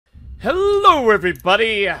Hello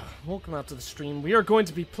everybody! Welcome out to the stream. We are going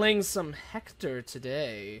to be playing some Hektor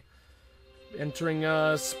today. Entering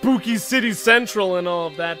Spooky City Central and all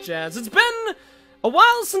of that jazz. It's been a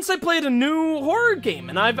while since I played a new horror game,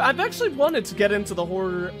 and I've actually wanted to get into the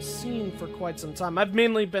horror scene for quite some time. I've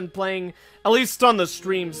mainly been playing, at least on the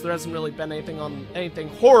streams, there hasn't really been anything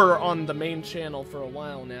horror on the main channel for a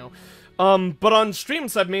while now. But on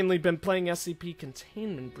streams, I've mainly been playing SCP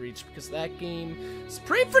Containment Breach because that game is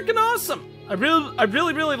pretty freaking awesome. I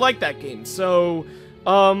really like that game. So,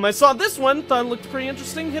 I saw this one, thought it looked pretty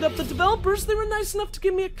interesting, hit up the developers. They were nice enough to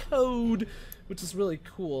give me a code, which is really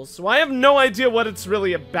cool. So I have no idea what it's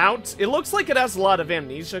really about. It looks like it has a lot of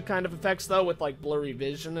amnesia kind of effects though, with like blurry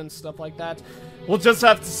vision and stuff like that. We'll just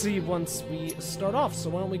have to see once we start off.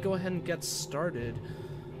 So why don't we go ahead and get started.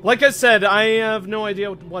 Like I said, I have no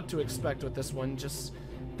idea what to expect with this one, just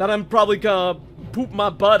that I'm probably gonna poop my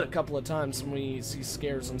butt a couple of times when we see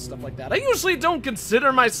scares and stuff like that. I usually don't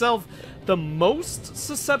consider myself the most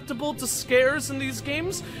susceptible to scares in these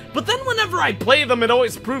games, but then whenever I play them, it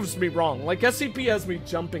always proves me wrong. Like, SCP has me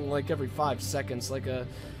jumping like every 5 seconds, like a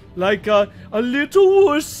little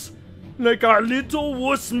wuss. Like our little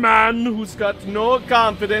wuss man who's got no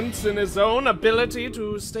confidence in his own ability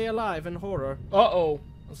to stay alive in horror. Uh-oh.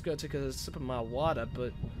 I was gonna take a sip of my water,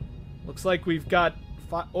 but looks like we've got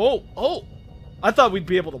oh! I thought we'd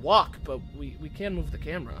be able to walk, but we can move the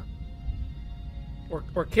camera.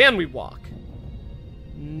 Or can we walk?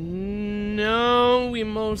 No, we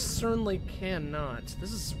most certainly cannot.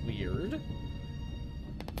 This is weird.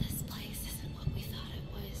 This place isn't what we thought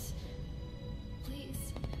it was.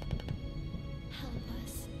 Please, help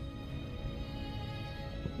us.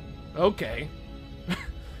 Okay.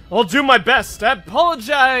 I'll do my best. I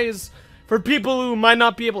apologize for people who might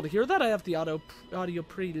not be able to hear that. I have the audio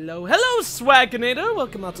pretty low. Hello, Swaginator.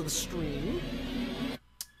 Welcome out to the stream.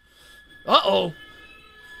 Uh-oh.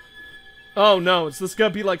 Oh, no. Is this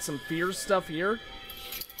gonna be like some fear stuff here?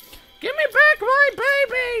 Give me back my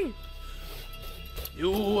baby!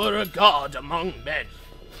 You were a god among men.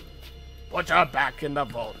 Put her back in the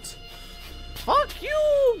vault. Fuck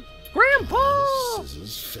you, Grandpa!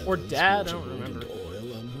 Scissors, Or feathers, Dad, I don't water, remember. and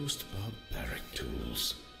oil are most barbaric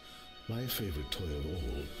tools. My favorite toy of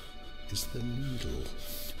all is the needle.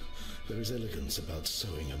 There is elegance about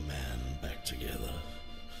sewing a man back together.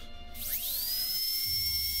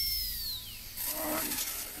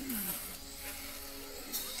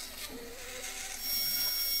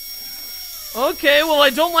 Okay, well I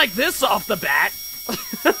don't like this off the bat.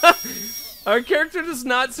 Our character does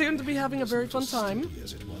not seem to be having a very fun time.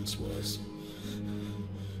 As it once was.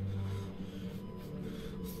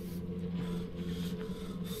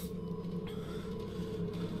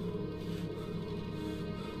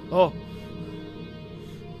 Oh.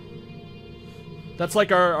 That's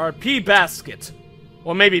like our pee basket.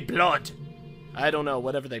 Or maybe blood. I don't know,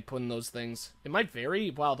 whatever they put in those things. It might vary.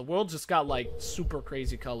 Wow, the world just got like super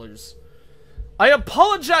crazy colors. I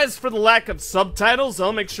apologize for the lack of subtitles.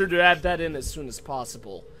 I'll make sure to add that in as soon as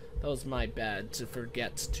possible. That was my bad to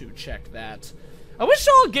forget to check that. I wish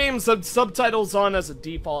all games had subtitles on as a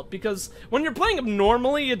default, because when you're playing them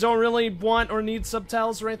normally, you don't really want or need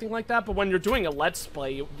subtitles or anything like that, but when you're doing a Let's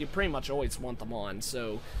Play, you pretty much always want them on,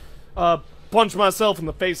 so... punch myself in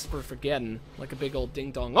the face for forgetting, like a big old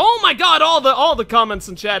ding-dong. Oh my god, all the comments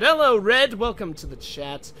in chat. Hello, Red, welcome to the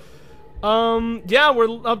chat. Yeah,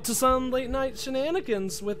 we're up to some late-night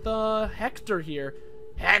shenanigans with, Hektor here.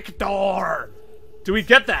 Hektor! Do we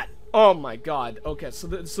get that? Oh my god. Okay, so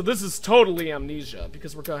this is totally amnesia,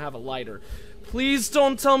 because we're gonna have a lighter. Please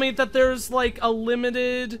don't tell me that there's, like, a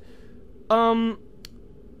limited, oh,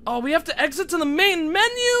 we have to exit to the main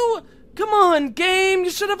menu? Come on, game,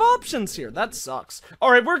 you should have options here. That sucks.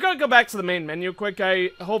 Alright, we're gonna go back to the main menu quick.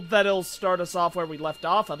 I hope that it'll start us off where we left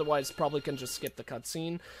off, otherwise probably can just skip the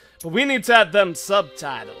cutscene. But we need to add them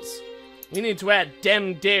subtitles. We need to add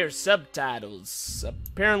them dare subtitles.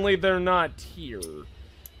 Apparently they're not here.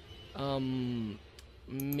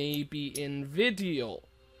 Maybe in video.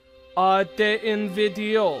 Are they in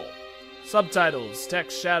video? Subtitles,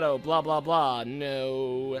 text, shadow, blah blah blah.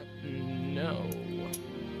 No. No.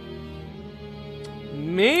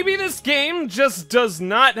 Maybe this game just does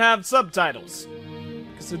not have subtitles.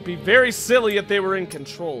 Because it'd be very silly if they were in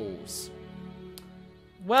controls.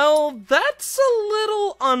 Well, that's a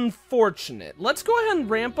little unfortunate. Let's go ahead and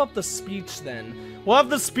ramp up the speech then. We'll have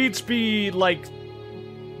the speech be, like,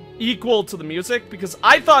 equal to the music, because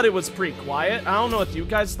I thought it was pretty quiet. I don't know if you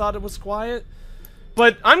guys thought it was quiet.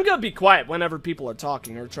 But I'm gonna be quiet whenever people are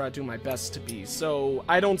talking, or try to do my best to be, so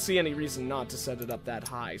I don't see any reason not to set it up that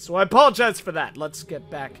high. So I apologize for that. Let's get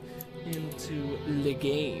back into the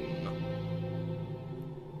game.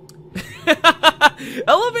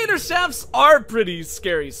 Elevator shafts are pretty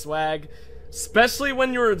scary, swag. Especially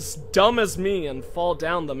when you're as dumb as me and fall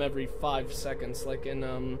down them every 5 seconds, like in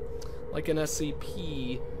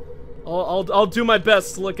SCP. I'll do my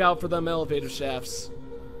best to look out for them elevator shafts.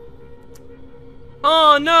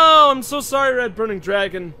 Oh no, I'm so sorry, Red Burning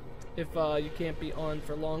Dragon. If you can't be on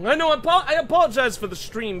for long. I know, I apologize for the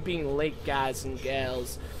stream being late, guys and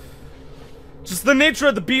gals. Just the nature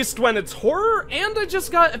of the beast when it's horror, and I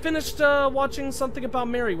just got finished watching something about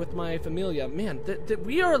Mary with my familia. Man,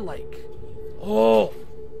 we are like, oh,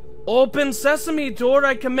 open sesame door,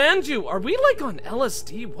 I command you. Are we like on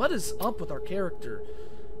LSD? What is up with our character?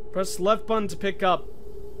 Press left button to pick up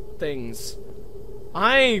things.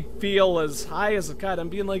 I feel as high as a kite. I'm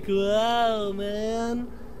being like, wow,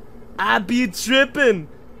 man, I be tripping.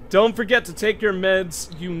 Don't forget to take your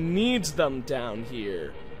meds. You need them down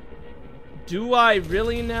here. Do I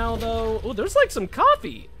really now, though? Oh, there's like some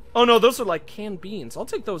coffee. Oh, no, those are like canned beans. I'll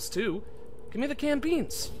take those, too. Give me the canned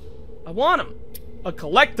beans. I want them. A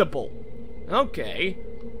collectible. Okay.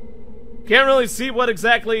 Can't really see what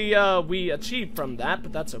exactly we achieved from that,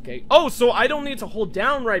 but that's okay. Oh, so I don't need to hold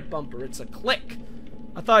down right bumper. It's a click.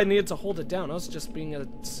 I thought I needed to hold it down. I was just being a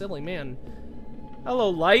silly man. Hello,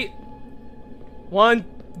 light. Want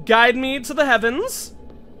to guide me to the heavens?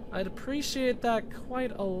 I'd appreciate that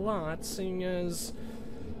quite a lot, seeing as...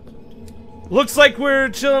 looks like we're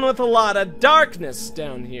chilling with a lot of darkness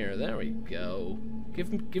down here. There we go.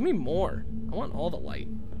 Give me more. I want all the light.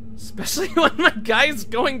 Especially when my guy's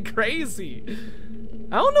going crazy.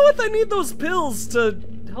 I don't know if I need those pills to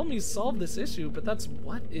help me solve this issue, but that's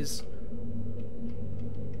what is...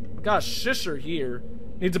 Gosh, shusher here.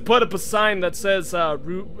 Need to put up a sign that says,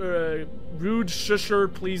 rude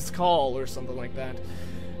shusher, please call, or something like that.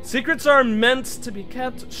 Secrets are meant to be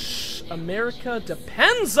kept. Shh, America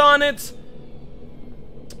depends on it.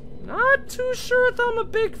 Not too sure if I'm a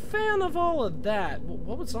big fan of all of that.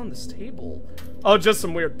 What was on this table? Oh, just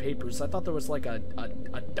some weird papers. I thought there was like a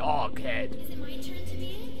dog head. Is it my turn to be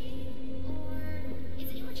it? Or is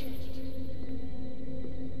it your turn?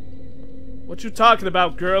 What you talking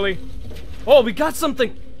about, girly? Oh, we got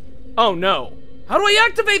something. Oh no. How do I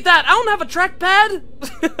activate that? I don't have a trackpad.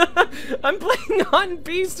 I'm playing on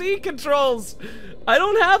PC controls. I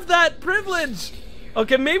don't have that privilege.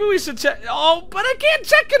 Okay, maybe we should check. Oh, but I can't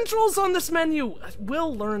check controls on this menu.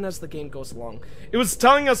 We'll learn as the game goes along. It was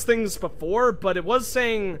telling us things before, but it was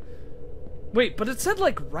saying... Wait, but it said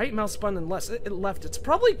like right mouse button and left. It's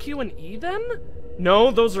probably Q and E then?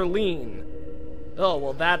 No, those are lean. Oh,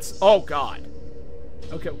 well that's... Oh, God.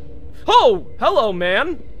 Okay. Oh, hello,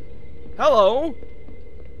 man. Hello.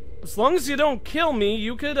 As long as you don't kill me,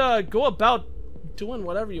 you could go about doing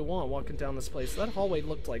whatever you want walking down this place. That hallway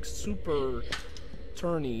looked like super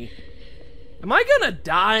turny. Am I gonna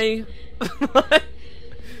die?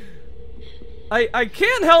 I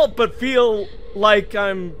can't help but feel like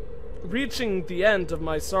I'm reaching the end of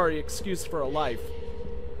my sorry excuse for a life.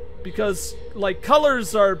 Because, like,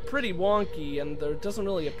 colors are pretty wonky, and there doesn't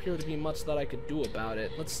really appear to be much that I could do about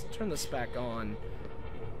it. Let's turn this back on.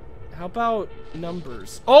 How about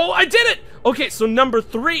numbers? Oh, I did it! Okay, so number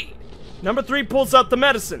 3. Number 3 pulls out the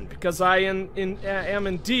medicine, because I am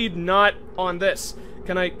indeed not on this.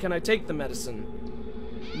 Can I take the medicine?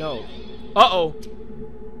 No. Uh-oh.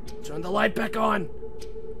 Turn the light back on.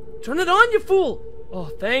 Turn it on, you fool! Oh,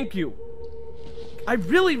 thank you. I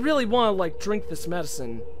really, really want to, like, drink this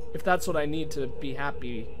medicine, if that's what I need to be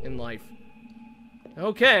happy in life.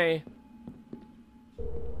 Okay.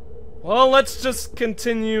 Well, let's just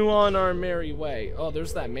continue on our merry way. Oh,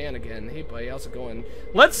 there's that man again. Hey, buddy, how's it going?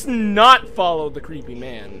 Let's not follow the creepy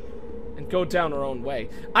man and go down our own way.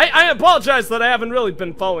 I apologize that I haven't really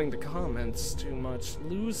been following the comments too much.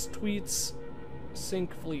 Lose tweets,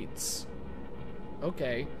 sink fleets.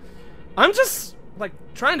 Okay. I'm just, like,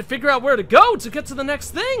 trying to figure out where to go to get to the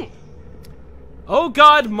next thing. Oh,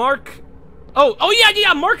 God, Mark... Oh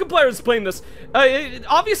yeah, Markiplier is playing this.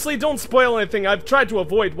 Obviously, don't spoil anything. I've tried to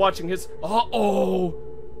avoid watching his... Uh-oh.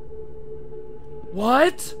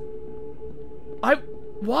 What?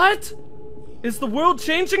 What? Is the world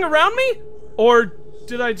changing around me? Or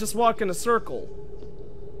did I just walk in a circle?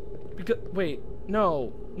 Because... Wait.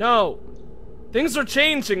 No. Things are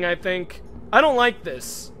changing, I think. I don't like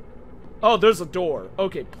this. Oh, there's a door.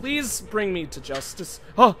 Okay, please bring me to justice.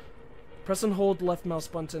 Oh! Press and hold left mouse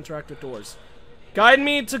button to interact with doors. Guide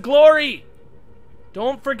me to glory!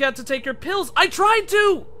 Don't forget to take your pills! I tried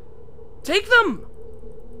to! Take them!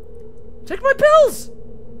 Take my pills!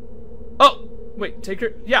 Oh, wait, take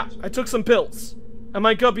your... Yeah, I took some pills. Am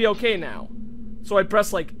I gonna be okay now? So I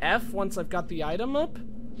press, like, F once I've got the item up?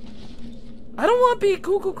 I don't want to be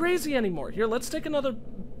cuckoo crazy anymore. Here, let's take another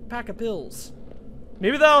pack of pills.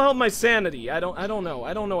 Maybe that'll help my sanity. I don't know.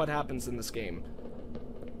 I don't know what happens in this game.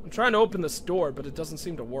 I'm trying to open this door, but it doesn't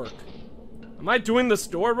seem to work. Am I doing this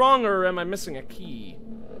door wrong, or am I missing a key?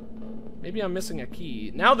 Maybe I'm missing a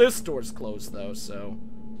key. Now this door's closed, though, so...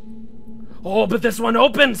 Oh, but this one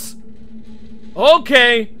opens!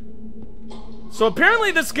 Okay! So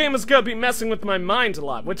apparently this game is gonna be messing with my mind a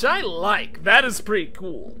lot, which I like. That is pretty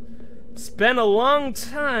cool. It's been a long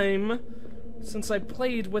time since I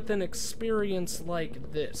played with an experience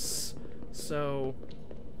like this. So...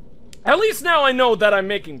 at least now I know that I'm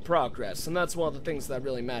making progress, and that's one of the things that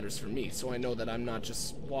really matters for me, so I know that I'm not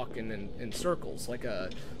just walking in circles like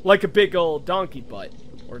a big old donkey butt,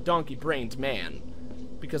 or donkey-brained man.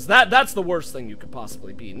 Because that's the worst thing you could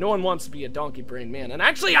possibly be. No one wants to be a donkey-brained man, and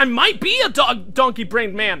actually I might be a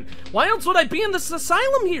donkey-brained man! Why else would I be in this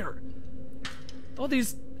asylum here? All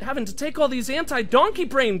these, having to take all these anti-donkey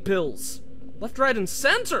brain pills. Left, right, and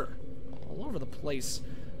center! All over the place.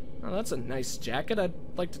 Oh, that's a nice jacket. I'd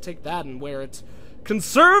like to take that and wear it.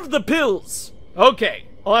 Conserve the pills! Okay,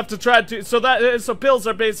 I'll have to try to... So pills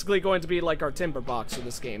are basically going to be like our timber box for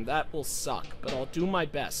this game. That will suck, but I'll do my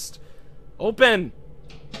best. Open!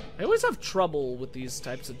 I always have trouble with these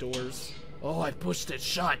types of doors. Oh, I pushed it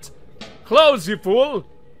shut. Close, you fool!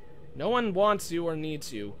 No one wants you or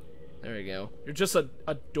needs you. There you go. You're just a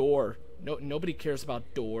door. Nobody cares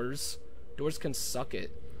about doors. Doors can suck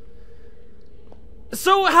it.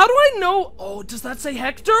 So, how do I know? Oh, does that say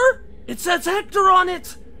Hektor? It says Hektor on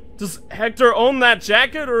it! Does Hektor own that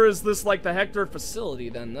jacket, or is this like the Hektor facility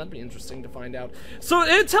then? That'd be interesting to find out.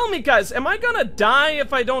 So, tell me guys, am I gonna die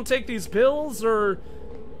if I don't take these pills, or...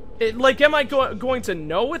 am I going to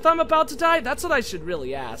know if I'm about to die? That's what I should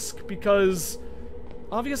really ask, because...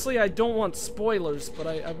 obviously I don't want spoilers, but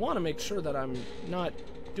I want to make sure that I'm not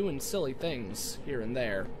doing silly things here and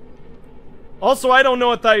there. Also, I don't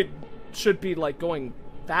know if I should be like going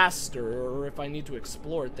faster, or if I need to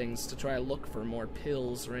explore things to try to look for more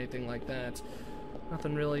pills or anything like that.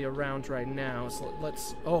 Nothing really around right now, so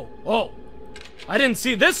let's... Oh! I didn't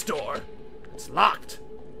see this door! It's locked.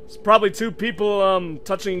 There's probably two people,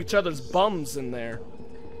 touching each other's bums in there.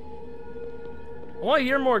 I want to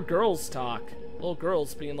hear more girls talk. Little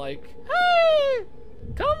girls being like, hey!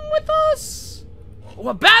 Come with us! Oh,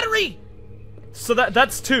 a battery! So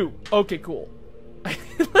that's two. Okay, cool.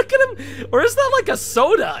 Look at him. Or is that like a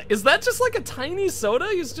soda? Is that just like a tiny soda?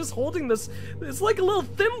 He's just holding this. It's like a little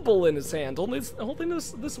thimble in his hand. Holding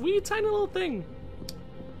this wee tiny little thing.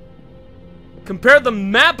 Compare the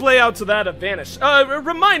map layout to that of Vanish.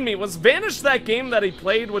 Remind me, was Vanish that game that he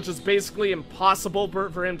played, which is basically impossible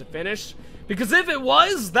for him to finish? Because if it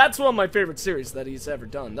was, that's one of my favorite series that he's ever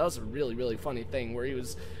done. That was a really, really funny thing where he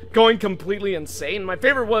was going completely insane. My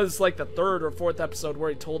favorite was like the 3rd or 4th episode where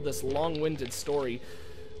he told this long-winded story.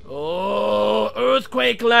 Oh,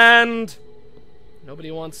 Earthquake Land!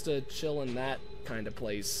 Nobody wants to chill in that kind of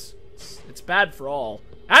place. It's bad for all.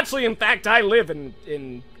 Actually, in fact, I live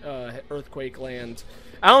in Earthquake Land.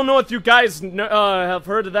 I don't know if you guys have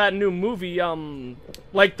heard of that new movie,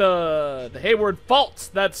 like the Hayward Fault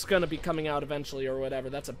that's gonna be coming out eventually or whatever.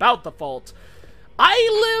 That's about the fault.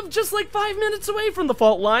 I live just like 5 minutes away from the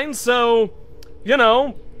fault line, so, you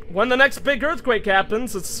know, when the next big earthquake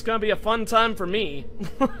happens, it's gonna be a fun time for me.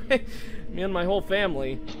 Me and my whole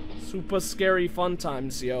family. Super scary fun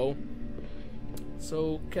times, yo.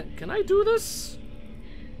 So, can I do this?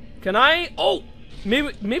 Can I? Oh!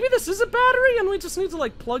 Maybe this is a battery and we just need to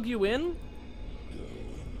like plug you in?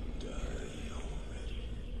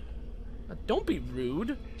 Don't be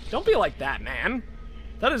rude. Don't be like that, man.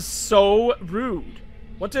 That is so rude.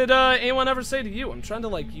 What did anyone ever say to you? I'm trying to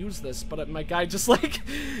like use this, but my guy just like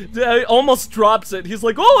almost drops it. He's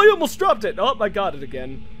like, oh, I almost dropped it. Oh, I got it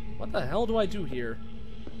again. What the hell do I do here?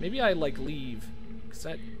 Maybe I like leave. Cause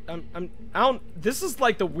I don't, this is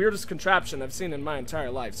like the weirdest contraption I've seen in my entire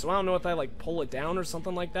life, so I don't know if I like pull it down or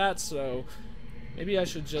something like that, so maybe I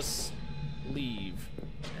should just leave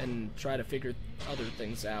and try to figure other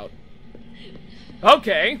things out.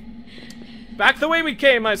 Okay. Back the way we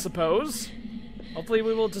came, I suppose. Hopefully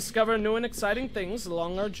we will discover new and exciting things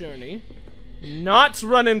along our journey. Not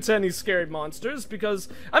run into any scary monsters, because,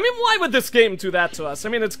 I mean, why would this game do that to us? I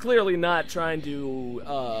mean, it's clearly not trying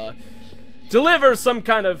to, deliver some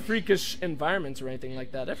kind of freakish environment or anything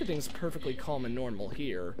like that. Everything's perfectly calm and normal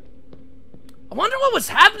here. I wonder what was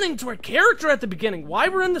happening to our character at the beginning. Why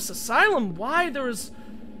we're in this asylum. Why there was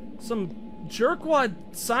some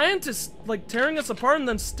jerkwad scientist like tearing us apart and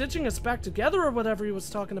then stitching us back together or whatever he was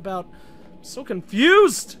talking about. I'm so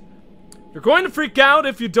confused. You're going to freak out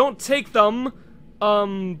if you don't take them.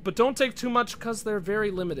 But don't take too much because they're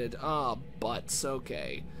very limited. Ah, butts,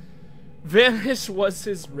 okay. Vanish was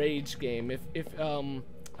his rage game.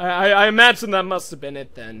 I imagine that must have been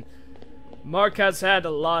it then. Mark has had a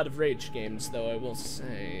lot of rage games, though, I will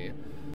say.